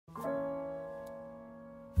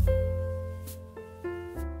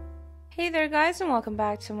Hey there guys, and welcome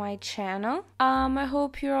back to my channel. I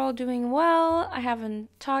hope you're all doing well. I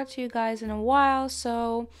haven't talked to you guys in a while,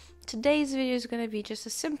 so today's video is going to be just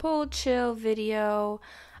a simple chill video.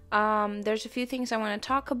 There's a few things I want to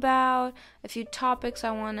talk about, a few topics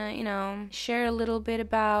I want to, share a little bit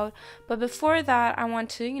about. But before that, I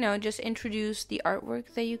want to, just introduce the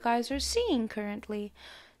artwork that you guys are seeing currently.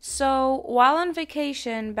 So, while on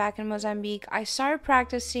vacation back in Mozambique, I started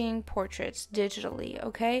practicing portraits digitally,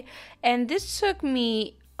 okay? And this took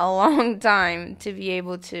me a long time to be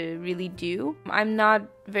able to really do. I'm not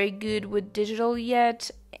very good with digital yet,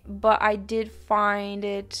 but I did find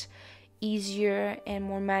it easier and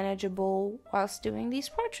more manageable whilst doing these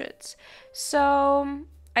portraits. So,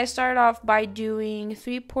 I started off by doing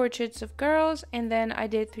 3 portraits of girls, and then I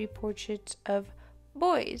did 3 portraits of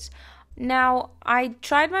boys. Now, I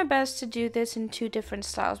tried my best to do this in 2 different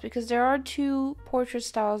styles because there are 2 portrait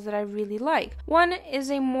styles that I really like. One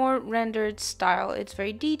is a more rendered style. It's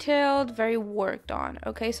very detailed, very worked on.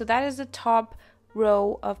 Okay, so that is the top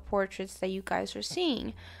row of portraits that you guys are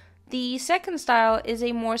seeing. The second style is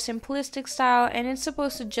a more simplistic style, and it's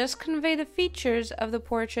supposed to just convey the features of the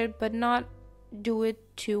portrait but not do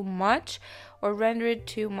it too much or render it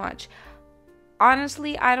too much.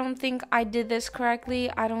 Honestly, I don't think I did this correctly.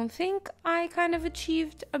 I don't think I kind of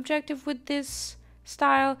achieved objective with this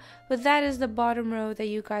style, but that is the bottom row that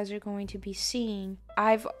you guys are going to be seeing.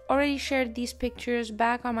 I've already shared these pictures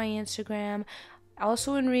back on my Instagram,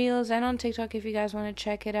 also in Reels and on TikTok if you guys want to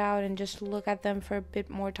check it out and just look at them for a bit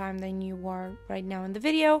more time than you are right now in the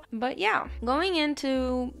video. But yeah, going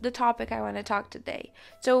into the topic I want to talk today.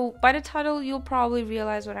 So by the title, you'll probably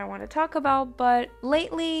realize what I want to talk about, but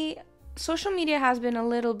lately, social media has been a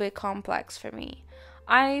little bit complex for me.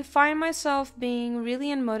 I find myself being really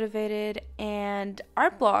unmotivated and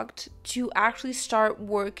art blocked to actually start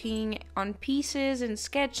working on pieces and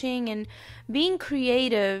sketching and being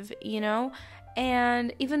creative,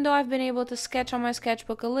 And even though I've been able to sketch on my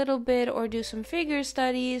sketchbook a little bit or do some figure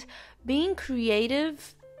studies, being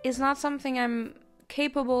creative is not something I'm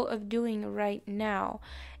capable of doing right now.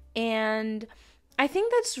 And I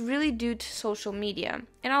think that's really due to social media,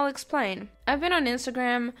 and I'll explain. I've been on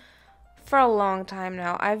Instagram for a long time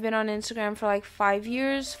now. I've been on Instagram for like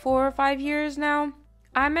 4 or 5 years now.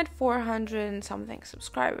 I'm at 400 and something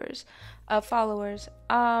subscribers, followers.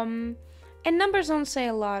 And numbers don't say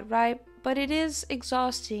a lot, right? But it is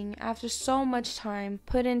exhausting after so much time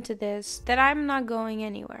put into this that I'm not going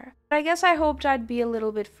anywhere. But I guess I hoped I'd be a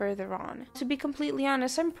little bit further on. To be completely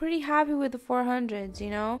honest, I'm pretty happy with the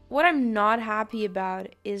 400s, What I'm not happy about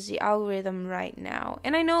is the algorithm right now.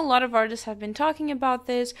 And I know a lot of artists have been talking about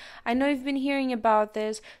this. I know you've been hearing about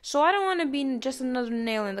this. So I don't want to be just another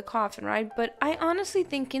nail in the coffin, right? But I honestly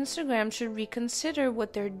think Instagram should reconsider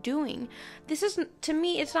what they're doing. This is, to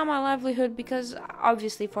me, it's not my livelihood because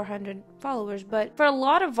obviously 400 followers. But for a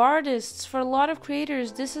lot of artists, for a lot of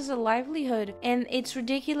creators, this is a livelihood. And it's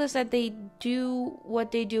ridiculous that they do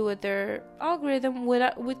what they do with their algorithm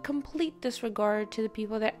with complete disregard to the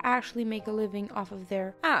people that actually make a living off of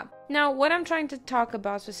their app. Now, what I'm trying to talk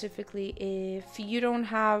about specifically, if you don't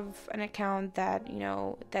have an account that,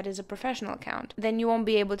 that is a professional account, then you won't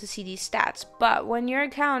be able to see these stats. But when your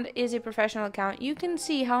account is a professional account, you can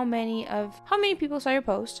see how many people saw your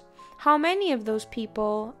post, how many of those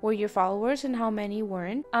people were your followers and how many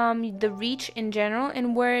weren't, the reach in general,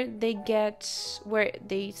 and where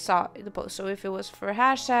they saw the post. So if it was for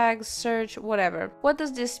hashtags, search, whatever. What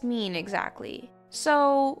does this mean exactly?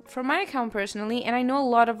 So for my account personally, and I know a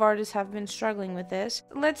lot of artists have been struggling with this,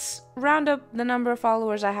 let's round up the number of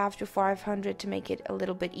followers I have to 500 to make it a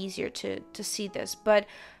little bit easier to see this. But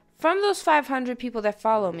from those 500 people that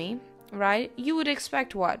follow me, right, you would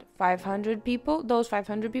expect what? 500 people? Those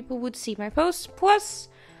 500 people would see my posts, plus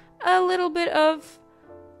a little bit of,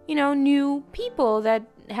 new people that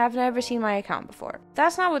have never seen my account before.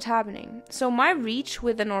 That's not what's happening. So my reach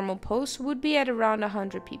with a normal post would be at around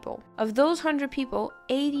 100 people. Of those 100 people,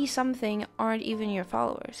 80 something aren't even your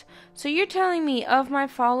followers. So you're telling me of my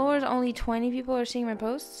followers, only 20 people are seeing my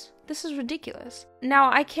posts? This is ridiculous. Now,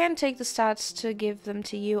 I can't take the stats to give them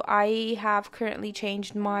to you. I have currently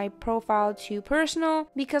changed my profile to personal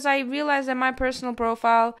because I realized that my personal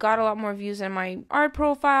profile got a lot more views than my art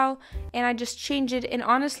profile, and I just changed it. And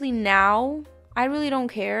honestly, now I really don't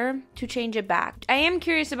care to change it back. I am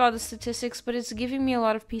curious about the statistics, but it's giving me a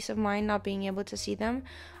lot of peace of mind not being able to see them.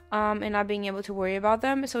 and not being able to worry about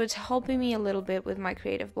them. So it's helping me a little bit with my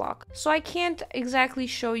creative block. So I can't exactly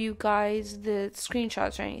show you guys the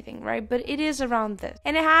screenshots or anything, right? But it is around this.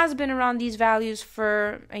 And it has been around these values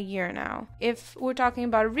for a year now. If we're talking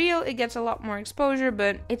about a reel, it gets a lot more exposure,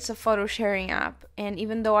 but it's a photo sharing app. And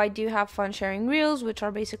even though I do have fun sharing reels, which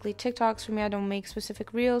are basically TikToks for me, I don't make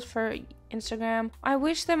specific reels for Instagram. I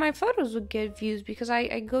wish that my photos would get views, because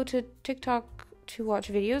I go to TikTok to watch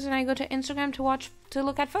videos and I go to Instagram to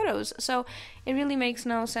look at photos. So it really makes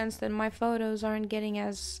no sense that my photos aren't getting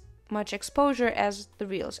as much exposure as the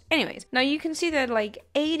reels. Anyways, now you can see that like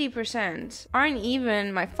 80% aren't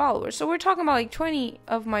even my followers. So we're talking about like 20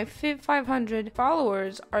 of my 500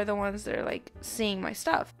 followers are the ones that are like seeing my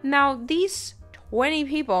stuff. Now these 20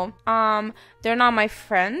 people, they're not my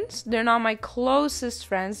friends, they're not my closest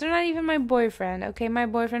friends, they're not even my boyfriend. Okay, my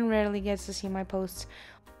boyfriend rarely gets to see my posts.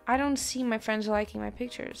 I don't see my friends liking my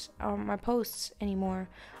pictures or my posts anymore.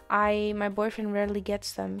 My boyfriend rarely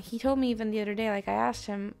gets them. He told me even the other day, like I asked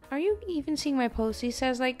him, are you even seeing my posts? He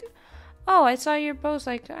says like, oh, I saw your post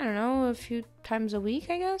like, I don't know, a few times a week,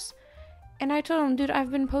 I guess. And I told him, dude,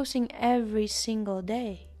 I've been posting every single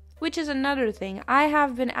day. Which is another thing. I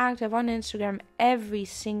have been active on Instagram every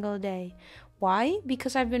single day. Why?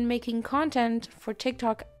 Because I've been making content for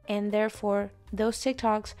TikTok, and therefore those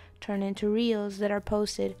TikToks turn into reels that are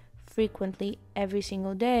posted frequently every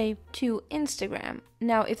single day to Instagram.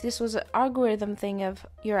 Now, if this was an algorithm thing of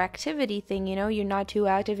your activity thing, you know, you're not too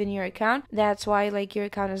active in your account, that's why like your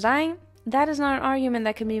account is dying. That is not an argument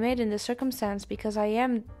that can be made in this circumstance, because I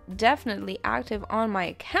am definitely active on my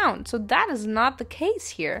account. So that is not the case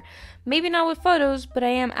here. Maybe not with photos, but I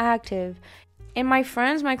am active. And my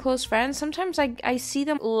friends, my close friends, sometimes I see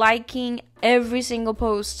them liking every single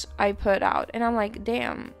post I put out. And I'm like,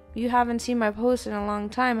 damn, you haven't seen my post in a long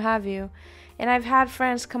time, have you? And I've had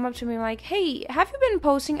friends come up to me like, hey, have you been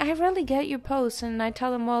posting? I rarely get your posts. And I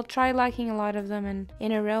tell them, well, try liking a lot of them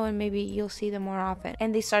in a row and maybe you'll see them more often.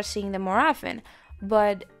 And they start seeing them more often.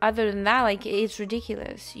 But other than that, like, it's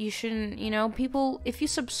ridiculous. You shouldn't, you know, people, if you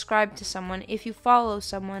subscribe to someone, if you follow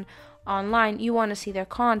someone online, you want to see their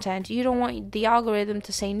content. You don't want the algorithm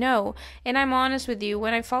to say no. And I'm honest with you,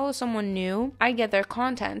 when I follow someone new, I get their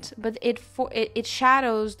content, but it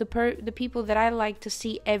shadows the people that I like to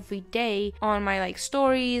see every day on my like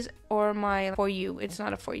stories or my For You. It's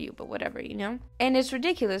not a For You, but whatever, you know? And it's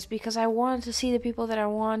ridiculous because I want to see the people that I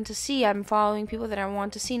want to see. I'm following people that I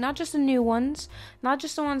want to see, not just the new ones, not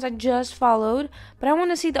just the ones I just followed, but I want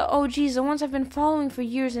to see the OGs, the ones I've been following for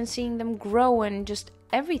years and seeing them grow and just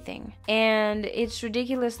everything. And it's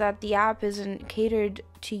ridiculous that the app isn't catered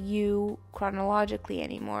to you chronologically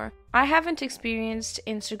anymore. I haven't experienced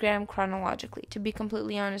Instagram chronologically, to be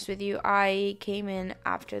completely honest with you. I came in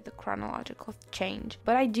after the chronological change,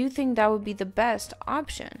 but I do think that would be the best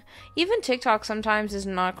option. Even TikTok sometimes is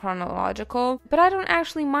not chronological, but I don't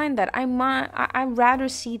actually mind that. I'd rather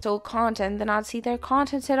see old content than not see their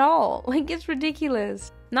content at all. Like, it's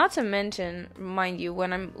ridiculous. Not to mention, mind you,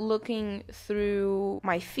 when I'm looking through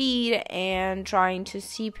my feed and trying to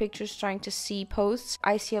see pictures, trying to see posts,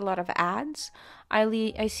 I see a lot of ads.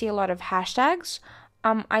 I see a lot of hashtags.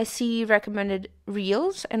 I see recommended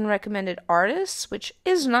reels and recommended artists, which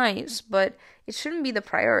is nice, but it shouldn't be the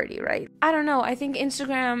priority, right? I don't know. I think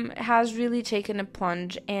Instagram has really taken a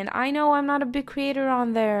plunge, and I know I'm not a big creator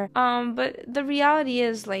on there. But the reality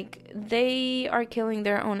is, like, they are killing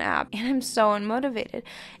their own app, and I'm so unmotivated.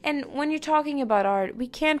 And when you're talking about art, we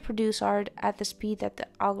can't produce art at the speed that the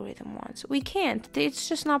algorithm wants. We can't. It's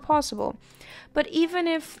just not possible. But even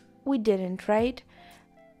if we didn't, right?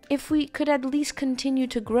 If we could at least continue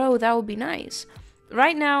to grow, that would be nice.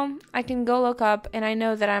 Right now, I can go look up and I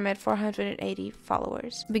know that I'm at 480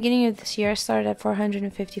 followers. Beginning of this year, I started at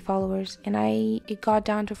 450 followers and it got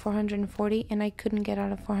down to 440 and I couldn't get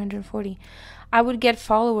out of 440. I would get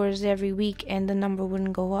followers every week and the number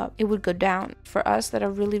wouldn't go up. It would go down. For us that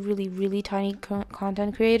are really, really, really tiny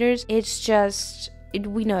content creators, it's just...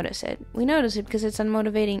 we notice it. We notice it because it's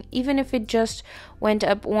unmotivating. Even if it just went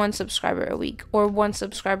up 1 subscriber a week or 1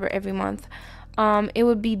 subscriber every month, it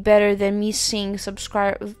would be better than me seeing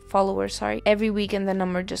followers every week and the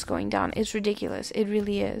number just going down. It's ridiculous. It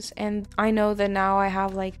really is. And I know that now I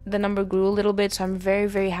have like the number grew a little bit, so I'm very,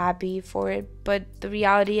 very happy for it. But the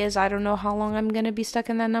reality is I don't know how long I'm gonna be stuck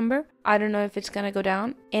in that number. I don't know if it's gonna go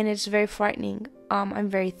down, and it's very frightening. I'm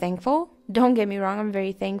very thankful. Don't get me wrong, I'm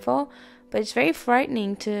very thankful. But it's very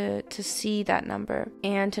frightening to see that number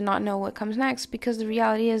and to not know what comes next, because the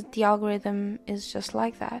reality is the algorithm is just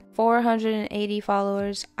like that. 480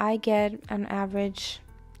 followers, I get an average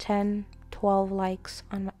 10, 12 likes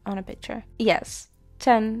on a picture. Yes,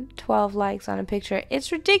 10, 12 likes on a picture.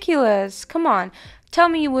 It's ridiculous. Come on. Tell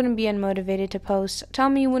me you wouldn't be unmotivated to post. Tell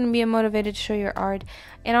me you wouldn't be unmotivated to show your art.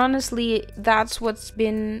 And honestly, that's what's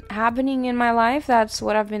been happening in my life. That's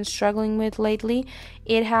what I've been struggling with lately.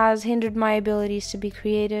 It has hindered my abilities to be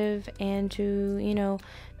creative and to,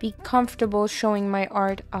 be comfortable showing my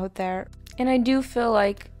art out there. And I do feel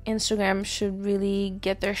like Instagram should really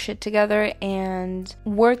get their shit together and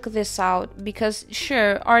work this out, because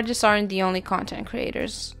sure, artists aren't the only content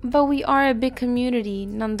creators, but we are a big community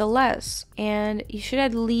nonetheless, and you should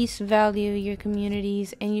at least value your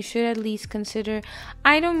communities, and you should at least consider,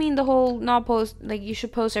 I don't mean the whole not post, like you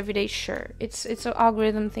should post every day, sure, it's an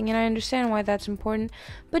algorithm thing and I understand why that's important,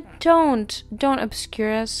 but don't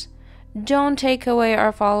obscure us, don't take away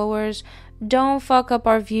our followers, don't fuck up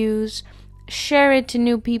our views. Share it to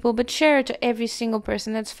new people, but share it to every single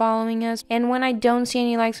person that's following us. And when I don't see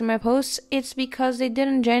any likes on my posts, it's because they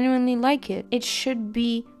didn't genuinely like it. It should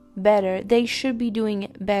be better. They should be doing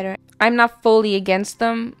it better. I'm not fully against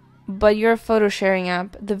them, but you're a photo sharing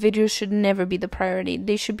app. The videos should never be the priority.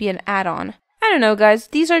 They should be an add-on. I don't know, guys.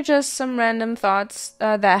 These are just some random thoughts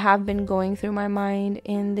that have been going through my mind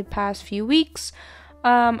in the past few weeks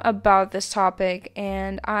about this topic,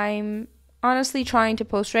 and I'm honestly trying to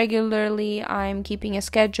post regularly. I'm keeping a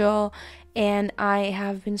schedule, and I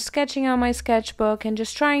have been sketching on my sketchbook and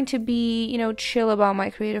just trying to be, chill about my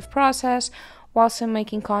creative process whilst I'm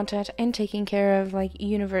making content and taking care of like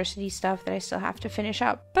university stuff that I still have to finish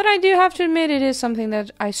up. But I do have to admit, it is something that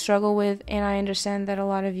I struggle with, and I understand that a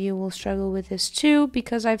lot of you will struggle with this too,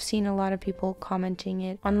 because I've seen a lot of people commenting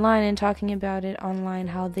it online and talking about it online,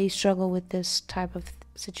 how they struggle with this type of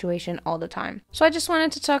situation all the time. So I just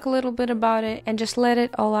wanted to talk a little bit about it and just let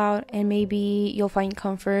it all out, and maybe you'll find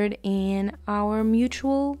comfort in our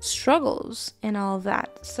mutual struggles and all of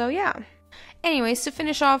that. So yeah. Anyways, to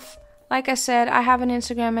finish off, like I said, I have an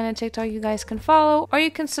Instagram and a TikTok you guys can follow, or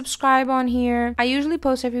you can subscribe on here. I usually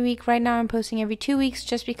post every week. Right now I'm posting every 2 weeks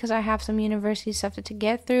just because I have some university stuff to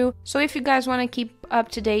get through. So if you guys want to keep up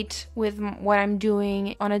to date with what I'm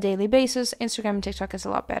doing on a daily basis, Instagram and TikTok is a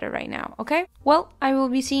lot better right now, okay? Well, I will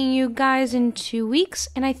be seeing you guys in 2 weeks,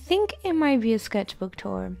 and I think it might be a sketchbook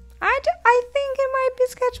tour. I think it might be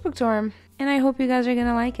a sketchbook tour, and I hope you guys are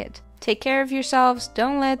gonna like it. Take care of yourselves.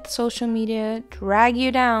 Don't let social media drag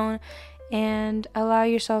you down, and allow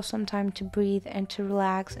yourself some time to breathe and to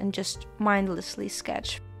relax and just mindlessly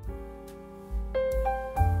sketch.